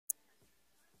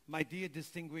My dear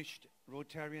distinguished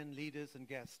Rotarian leaders and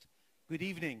guests, good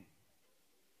evening.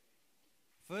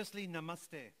 Firstly,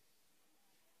 namaste,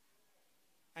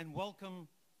 and welcome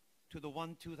to the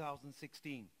ONE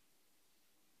 2016.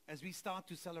 As we start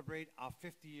to celebrate our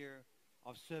 50th year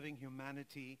of serving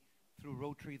humanity through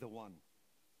Rotary the ONE.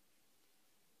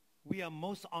 We are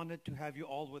most honored to have you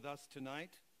all with us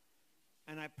tonight,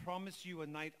 and I promise you a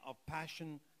night of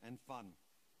passion and fun.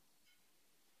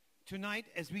 Tonight,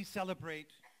 as we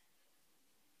celebrate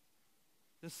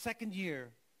the second year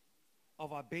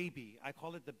of our baby, I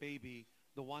call it the baby,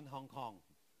 the ONE Hong Kong,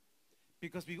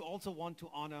 because we also want to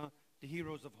honor the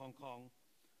heroes of Hong Kong.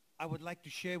 I would like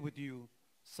to share with you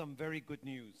some very good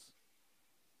news,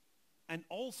 and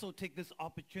also take this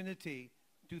opportunity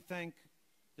to thank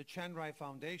the Chan Rai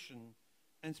Foundation,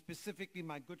 and specifically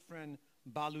my good friend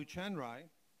Balu Chan Rai.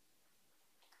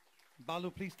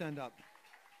 Balu, please stand up.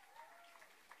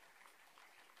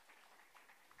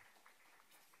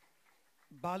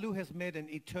 Balu has made an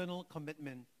eternal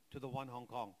commitment to the ONE Hong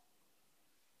Kong.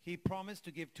 He promised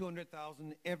to give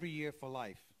 200,000 every year for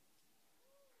life.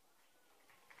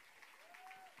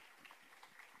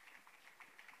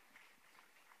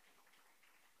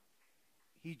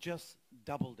 He just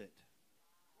doubled it.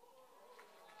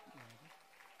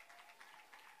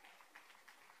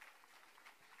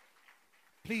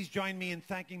 Please join me in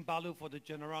thanking Balu for the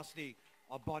generosity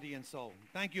of body and soul.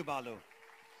 Thank you, Balu.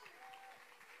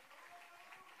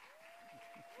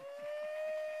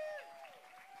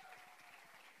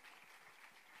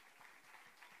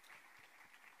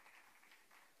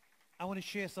 I want to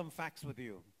share some facts with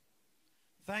you.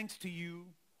 Thanks to you,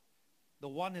 the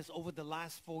ONE has over the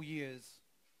last 4 years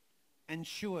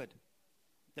ensured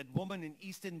that women in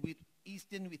Eastern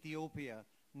Ethiopia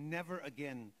never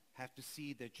again have to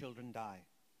see their children die.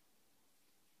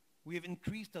 We have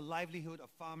increased the livelihood of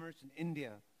farmers in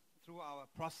India through our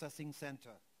processing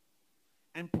center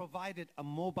and provided a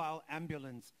mobile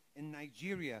ambulance in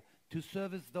Nigeria to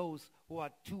service those who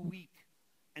are too weak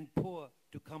and poor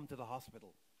to come to the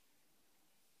hospital.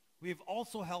 We have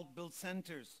also helped build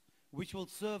centers which will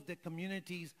serve their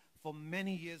communities for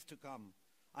many years to come.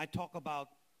 I talk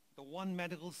about the ONE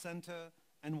Medical Center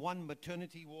and ONE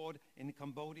Maternity Ward in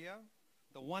Cambodia,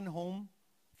 the ONE Home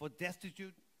for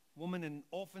Destitute Women and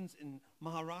Orphans in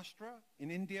Maharashtra, in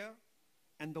India,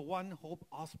 and the ONE Hope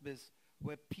Hospice,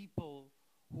 where people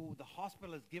who the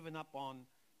hospital has given up on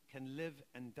can live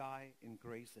and die in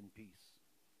grace and peace.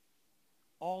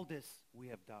 All this we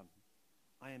have done.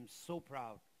 I am so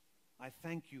proud. I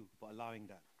thank you for allowing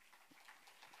that.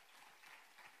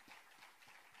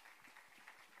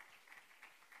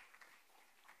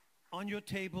 On your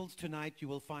tables tonight, you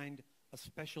will find a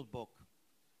special book.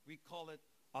 We call it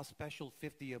our special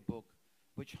 50-year book,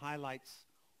 which highlights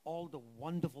all the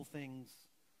wonderful things,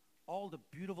 all the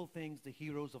beautiful things the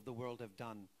heroes of the world have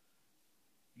done.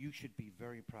 You should be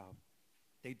very proud.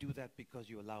 They do that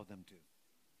because you allow them to.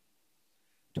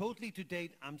 Totally to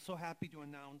date, I'm so happy to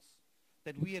announce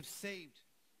that we have saved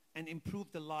and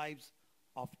improved the lives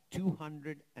of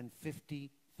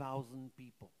 250,000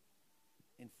 people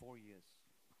in 4 years.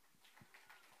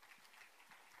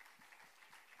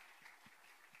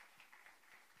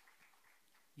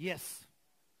 Yes,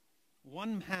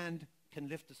 one hand can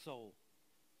lift the soul.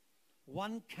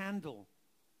 One candle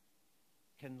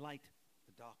can light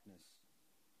the darkness.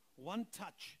 One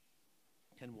touch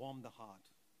can warm the heart.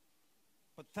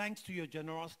 But thanks to your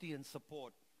generosity and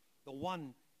support, the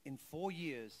ONE in 4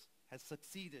 years has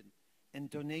succeeded in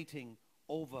donating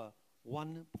over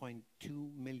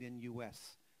 1.2 million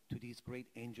US to these great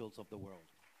angels of the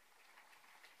world.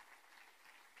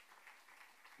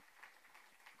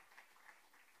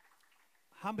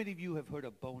 How many of you have heard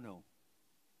of Bono?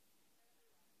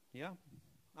 Yeah,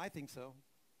 I think so.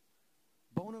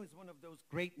 Bono is one of those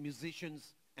great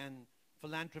musicians and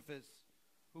philanthropists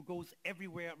who goes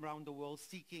everywhere around the world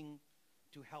seeking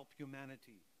to help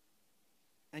humanity.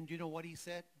 And you know what he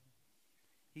said?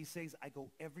 He says, I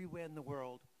go everywhere in the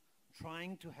world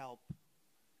trying to help,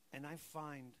 and I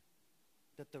find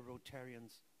that the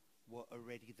Rotarians were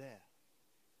already there.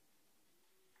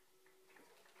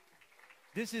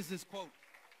 This is his quote.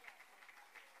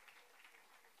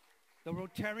 The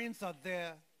Rotarians are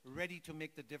there ready to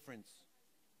make the difference.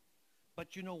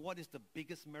 But you know what is the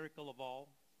biggest miracle of all?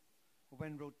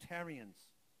 When Rotarians,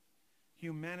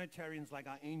 humanitarians like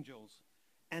our angels,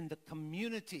 and the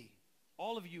community,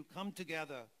 all of you come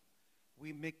together,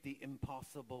 we make the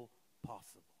impossible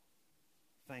possible.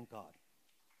 Thank God.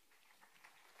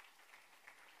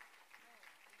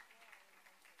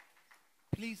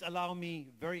 Please allow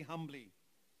me very humbly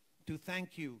to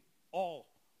thank you all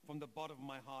from the bottom of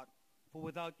my heart for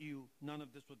without you, none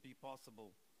of this would be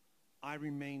possible. I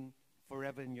remain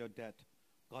forever in your debt.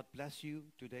 God bless you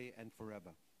today and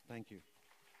forever. Thank you.